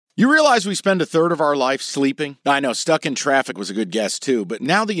You realize we spend a third of our life sleeping? I know, stuck in traffic was a good guess too, but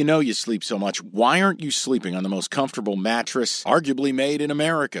now that you know you sleep so much, why aren't you sleeping on the most comfortable mattress arguably made in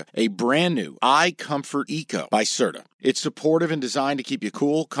America? A brand new iComfort Eco by Serta. It's supportive and designed to keep you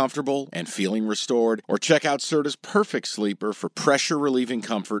cool, comfortable, and feeling restored. Or check out Serta's Perfect Sleeper for pressure-relieving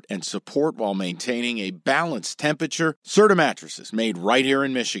comfort and support while maintaining a balanced temperature. Serta mattresses made right here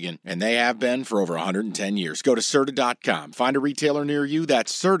in Michigan, and they have been for over 110 years. Go to Serta.com. Find a retailer near you.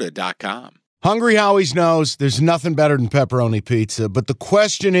 That's Serta.com. Hungry Howie's knows there's nothing better than pepperoni pizza, but the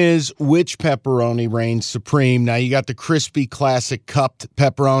question is, which pepperoni reigns supreme? Now, you got the crispy, classic cupped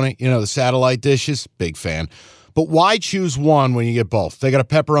pepperoni, the satellite dishes. Big fan. But why choose one when you get both? They got a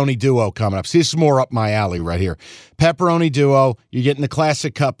pepperoni duo coming up. See, this is more up my alley right here. Pepperoni duo, you're getting the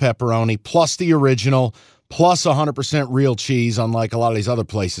classic cup pepperoni, plus the original, plus 100% real cheese, unlike a lot of these other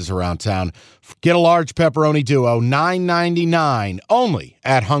places around town. Get a large pepperoni duo, $9.99, only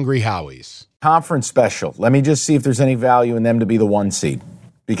at Hungry Howie's. Conference Special. Let me just see if there's any value in them to be the 1 seed,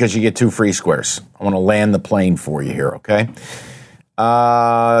 because you get 2 free squares. I want to land the plane for you here, okay?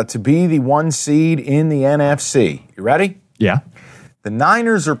 To be the 1 seed in the NFC. You ready? Yeah. The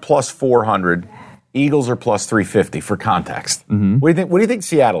Niners are plus 400. Eagles are plus 350 for context. Mm-hmm. What do you think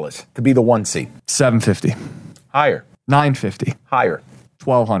Seattle is to be the 1 seed? 750. Higher. 950. Higher.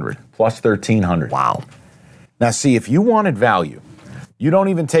 1200. Plus 1300. Wow. Now, see, if you wanted value, you don't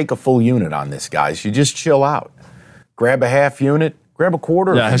even take a full unit on this, guys. You just chill out. Grab a half unit. Grab a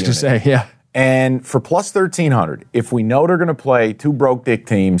quarter. Yeah, I was going to say, yeah. And for plus 1,300, if we know they're going to play 2 broke dick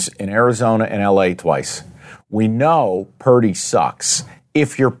teams in Arizona and LA twice, we know Purdy sucks.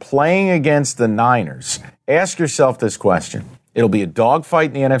 If you're playing against the Niners, ask yourself this question. It'll be a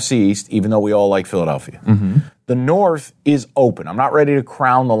dogfight in the NFC East, even though we all like Philadelphia. Mm-hmm. The North is open. I'm not ready to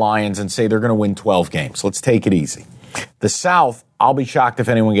crown the Lions and say they're going to win 12 games. Let's take it easy. The South, I'll be shocked if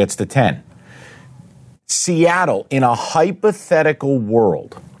anyone gets to 10. Seattle, in a hypothetical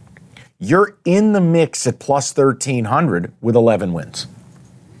world, you're in the mix at plus 1,300 with 11 wins.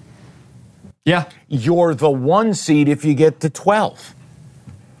 Yeah. You're the 1 seed if you get to 12.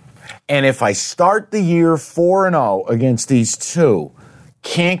 And if I start the year 4-0 against these 2,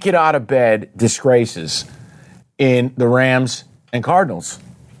 can't get out of bed disgraces in the Rams and Cardinals,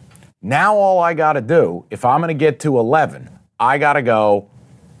 now all I got to do, if I'm going to get to 11, I got to go,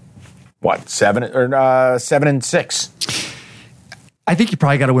 7-6. I think you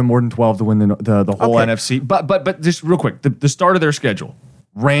probably got to win more than 12 to win the whole NFC. But just real quick, the start of their schedule.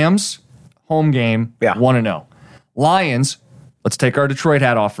 Rams, home game, 1-0. Lions, let's take our Detroit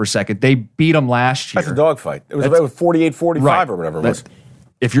hat off for a second. They beat them last year. That's a dogfight. It was 48-45 right, or whatever it was.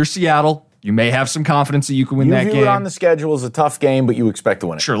 If you're Seattle, you may have some confidence that you can win that game. You view it on the schedule as a tough game, but you expect to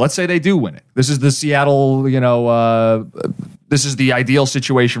win it. Sure, let's say they do win it. This is the Seattle, this is the ideal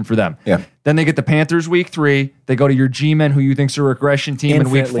situation for them. Yeah. Then they get the Panthers week 3. They go to your G-Men, who you think's a regression team in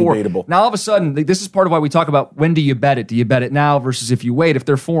week 4. Beatable. Now, all of a sudden, this is part of why we talk about when do you bet it? Do you bet it now versus if you wait? If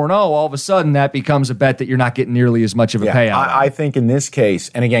they're 4-0, all of a sudden that becomes a bet that you're not getting nearly as much of a payout. I think in this case,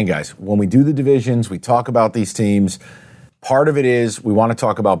 and again, guys, when we do the divisions, we talk about these teams. Part of it is we want to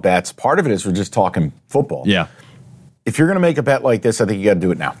talk about bets. Part of it is we're just talking football. Yeah. If you're going to make a bet like this, I think you got to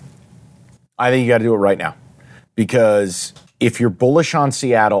do it now. I think you got to do it right now. Because if you're bullish on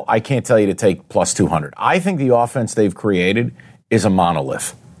Seattle, I can't tell you to take plus 200. I think the offense they've created is a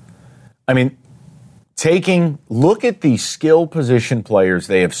monolith. I mean, look at the skill position players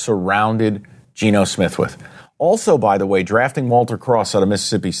they have surrounded Geno Smith with. Also, by the way, drafting Walter Cross out of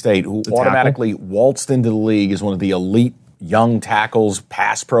Mississippi State, who automatically waltzed into the league as one of the elite young tackles,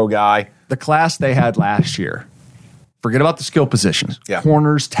 pass pro guy. The class they had last year, forget about the skill positions, yeah.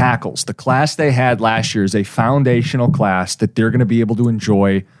 Corners, tackles. The class they had last year is a foundational class that they're going to be able to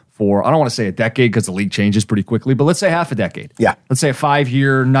enjoy for, I don't want to say a decade because the league changes pretty quickly, but let's say half a decade. Yeah. Let's say a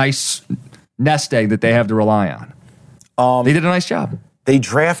 5-year nice nest egg that they have to rely on. They did a nice job. They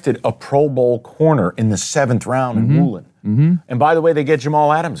drafted a Pro Bowl corner in the 7th round in Woolen. Mm-hmm. And by the way, they get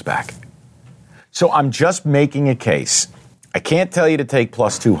Jamal Adams back. So I'm just making a case. I can't tell you to take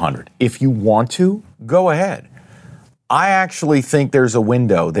plus 200. If you want to, go ahead. I actually think there's a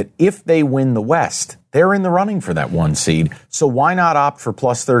window that if they win the West, they're in the running for that 1 seed. So why not opt for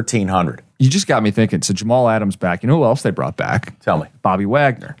plus 1,300? You just got me thinking. So Jamal Adams back. You know who else they brought back? Tell me. Bobby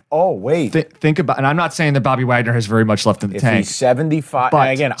Wagner. Oh, wait. Think about, and I'm not saying that Bobby Wagner has very much left in the if tank. He's 75.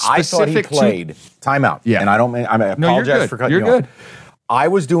 But again, I thought he played. Timeout. Yeah. And I apologize for cutting you off. You're good. I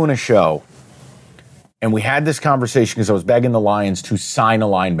was doing a show, and we had this conversation because I was begging the Lions to sign a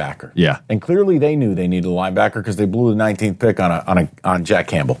linebacker. Yeah. And clearly they knew they needed a linebacker because they blew the 19th pick on Jack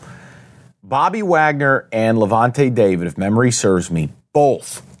Campbell. Bobby Wagner and Levante David, if memory serves me,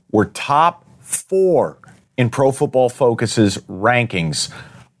 both were top 4 in Pro Football Focus's rankings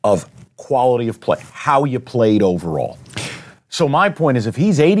of quality of play, how you played overall. So my point is, if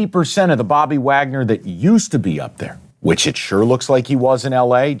he's 80% of the Bobby Wagner that used to be up there, which it sure looks like he was in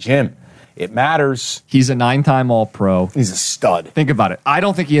L.A., Jim, it matters. He's a 9-time All-Pro. He's a stud. Think about it. I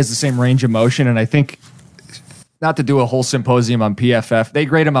don't think he has the same range of motion, and I think, not to do a whole symposium on PFF, they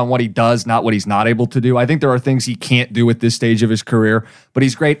grade him on what he does, not what he's not able to do. I think there are things he can't do at this stage of his career, but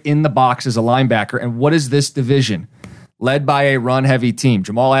he's great in the box as a linebacker. And what is this division? Led by a run-heavy team.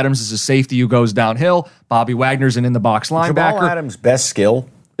 Jamal Adams is a safety who goes downhill. Bobby Wagner's an in-the-box linebacker. Jamal Adams' best skill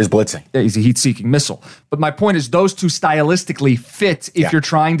is blitzing. Yeah, he's a heat-seeking missile. But my point is those two stylistically fit if you're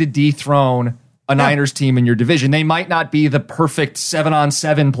trying to dethrone a Niners team in your division. They might not be the perfect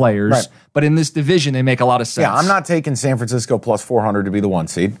 7-on-7 players, but in this division, they make a lot of sense. Yeah, I'm not taking San Francisco plus 400 to be the 1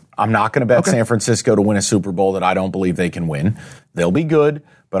 seed. I'm not going to bet San Francisco to win a Super Bowl that I don't believe they can win. They'll be good,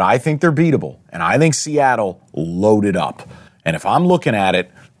 but I think they're beatable. And I think Seattle loaded up. And if I'm looking at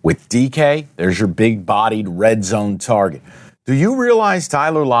it with DK, there's your big-bodied red zone target. Do you realize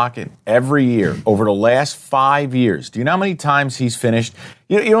Tyler Lockett every year over the last 5 years, do you know how many times he's finished?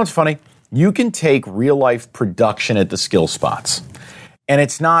 You know what's funny? You can take real-life production at the skill spots, and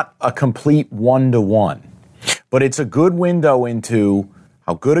it's not a complete one-to-one, but it's a good window into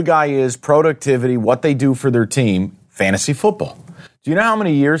how good a guy is, productivity, what they do for their team, fantasy football. Do you know how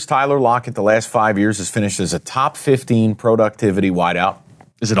many years Tyler Lockett the last 5 years has finished as a top 15 productivity wideout?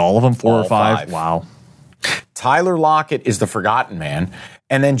 Is it all of them, 4 or 5? Wow. Tyler Lockett is the forgotten man,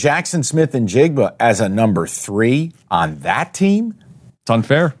 and then Jackson Smith and Jigba as a number 3 on that team? It's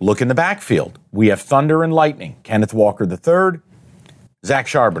unfair. Look in the backfield. We have Thunder and Lightning. Kenneth Walker III, Zach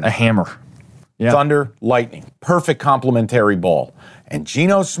Charbonnet. A hammer. Yeah. Thunder, Lightning. Perfect complementary ball. And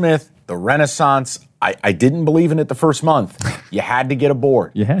Geno Smith, the Renaissance. I didn't believe in it the first month. You had to get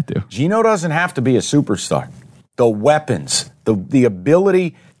aboard. You had to. Geno doesn't have to be a superstar. The weapons, the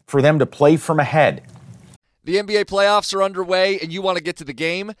ability for them to play from ahead. The NBA playoffs are underway, and you want to get to the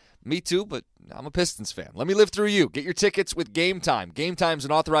game? Me too, but I'm a Pistons fan. Let me live through you. Get your tickets with Game Time. Game Time's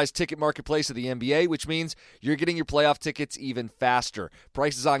an authorized ticket marketplace of the NBA, which means you're getting your playoff tickets even faster.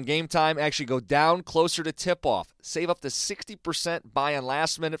 Prices on Game Time actually go down closer to tip-off. Save up to 60% buy on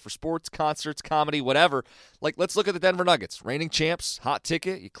last minute for sports, concerts, comedy, whatever. Like, let's look at the Denver Nuggets. Reigning champs, hot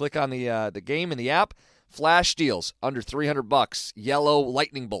ticket. You click on the game in the app. Flash deals under $300. Yellow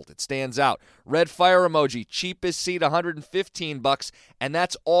lightning bolt, it stands out. Red fire emoji, cheapest seat $115, and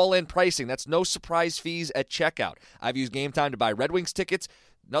that's all in pricing. That's no surprise fees at checkout. I've used Game Time to buy Red Wings tickets.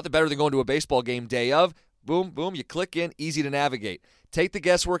 Nothing better than going to a baseball game day of. Boom, boom, you click in, easy to navigate. Take the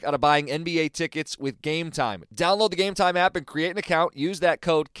guesswork out of buying NBA tickets with Game Time. Download the Game Time app and create an account. Use that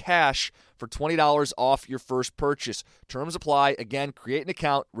code CASH for $20 off your first purchase. Terms apply. Again, create an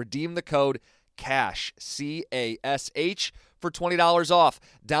account, redeem the code CASH, C-A-S-H, for $20 off.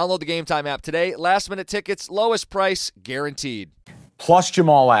 Download the Game Time app today. Last minute tickets, lowest price, guaranteed. Plus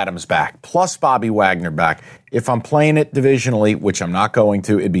Jamal Adams back, plus Bobby Wagner back. If I'm playing it divisionally, which I'm not going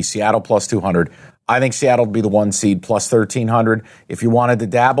to, it'd be Seattle plus 200. I think Seattle would be the 1 seed plus 1,300. If you wanted to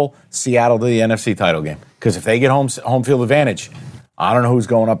dabble, Seattle to the NFC title game. Because if they get home field advantage, I don't know who's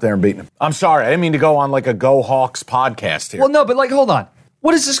going up there and beating them. I'm sorry, I didn't mean to go on like a Go Hawks podcast here. Well, no, but hold on.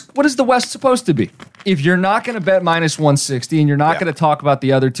 What is this? What is the West supposed to be? If you're not going to bet minus 160 and you're not going to talk about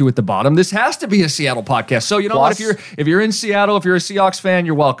the other two at the bottom, this has to be a Seattle podcast. So you know what? If you're in Seattle, if you're a Seahawks fan,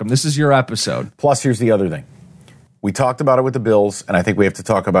 you're welcome. This is your episode. Plus, here's the other thing. We talked about it with the Bills, and I think we have to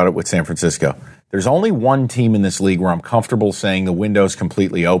talk about it with San Francisco. There's only one team in this league where I'm comfortable saying the window's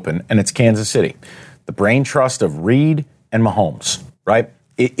completely open, and it's Kansas City. The brain trust of Reed and Mahomes, right?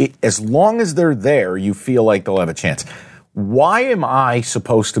 As long as they're there, you feel like they'll have a chance. Why am I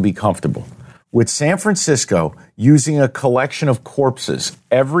supposed to be comfortable with San Francisco using a collection of corpses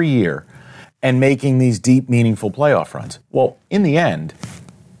every year and making these deep, meaningful playoff runs? Well, in the end,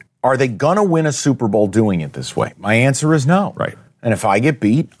 are they going to win a Super Bowl doing it this way? My answer is no. Right. And if I get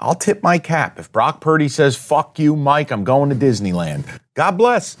beat, I'll tip my cap. If Brock Purdy says, fuck you, Mike, I'm going to Disneyland, God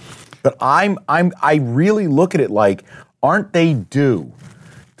bless. But I really look at it like, aren't they due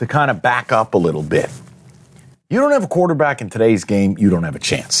to kind of back up a little bit? You don't have a quarterback in today's game, you don't have a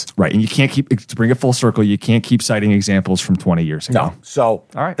chance. Right, and you can't keep, to bring it full circle, you can't keep citing examples from 20 years ago. No, so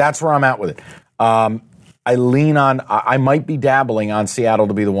that's where I'm at with it. I lean on, I might be dabbling on Seattle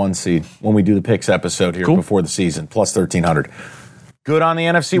to be the 1 seed when we do the picks episode here before the season, plus 1,300. Good on the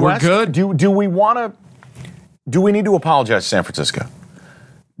NFC West? We're good. Do we need to apologize to San Francisco?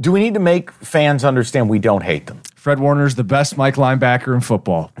 Do we need to make fans understand we don't hate them? Fred Warner's the best Mike linebacker in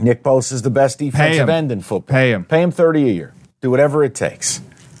football. Nick Bosa is the best defensive end in football. Pay him. Pay him $30 a year. Do whatever it takes.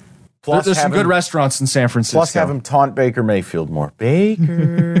 Plus there's some good restaurants in San Francisco. Plus have him taunt Baker Mayfield more.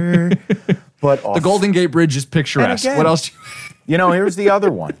 Baker. But the Golden Gate Bridge is picturesque. Again, what else? Here's the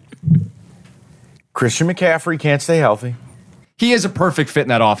other one. Christian McCaffrey can't stay healthy. He is a perfect fit in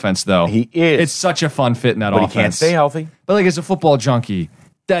that offense, though. He is. It's such a fun fit in that offense. But he can't stay healthy. But like as a football junkie,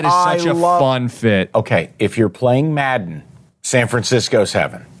 that is such a fun fit. Okay, if you're playing Madden, San Francisco's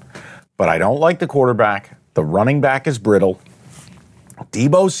heaven. But I don't like the quarterback. The running back is brittle.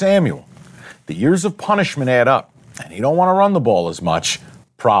 Deebo Samuel. The years of punishment add up. And you don't want to run the ball as much.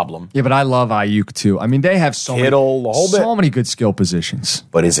 Problem. Yeah, but I love Ayuk too. I mean, they have so many good skill positions.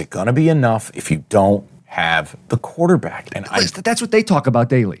 But is it going to be enough if you don't have the quarterback? And that's what they talk about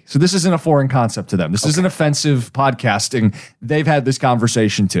daily. So this isn't a foreign concept to them. This isn't offensive podcasting. They've had this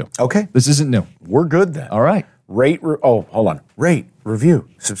conversation too. Okay. This isn't new. We're good then. All right. Hold on. Rate, review,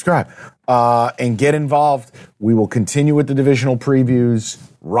 subscribe, and get involved. We will continue with the divisional previews,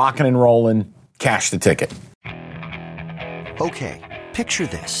 rocking and rolling, cash the ticket. Okay. Picture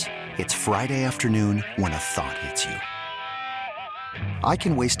this. It's Friday afternoon when a thought hits you. I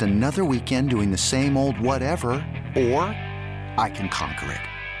can waste another weekend doing the same old whatever, or I can conquer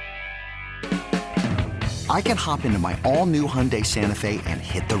it. I can hop into my all-new Hyundai Santa Fe and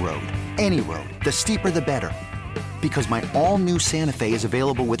hit the road. Any road. The steeper, the better. Because my all-new Santa Fe is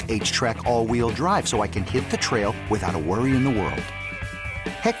available with H-Track all-wheel drive, so I can hit the trail without a worry in the world.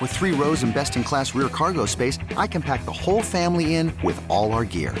 Heck, with 3 rows and best-in-class rear cargo space, I can pack the whole family in with all our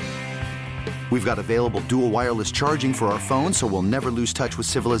gear. We've got available dual wireless charging for our phones, so we'll never lose touch with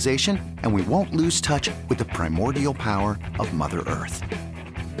civilization, and we won't lose touch with the primordial power of Mother Earth.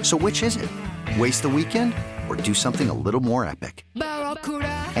 So which is it? Waste the weekend or do something a little more epic?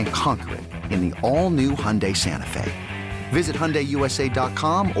 And conquer it in the all-new Hyundai Santa Fe. Visit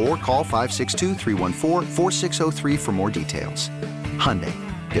HyundaiUSA.com or call 562-314-4603 for more details. Hyundai,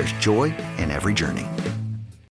 there's joy in every journey.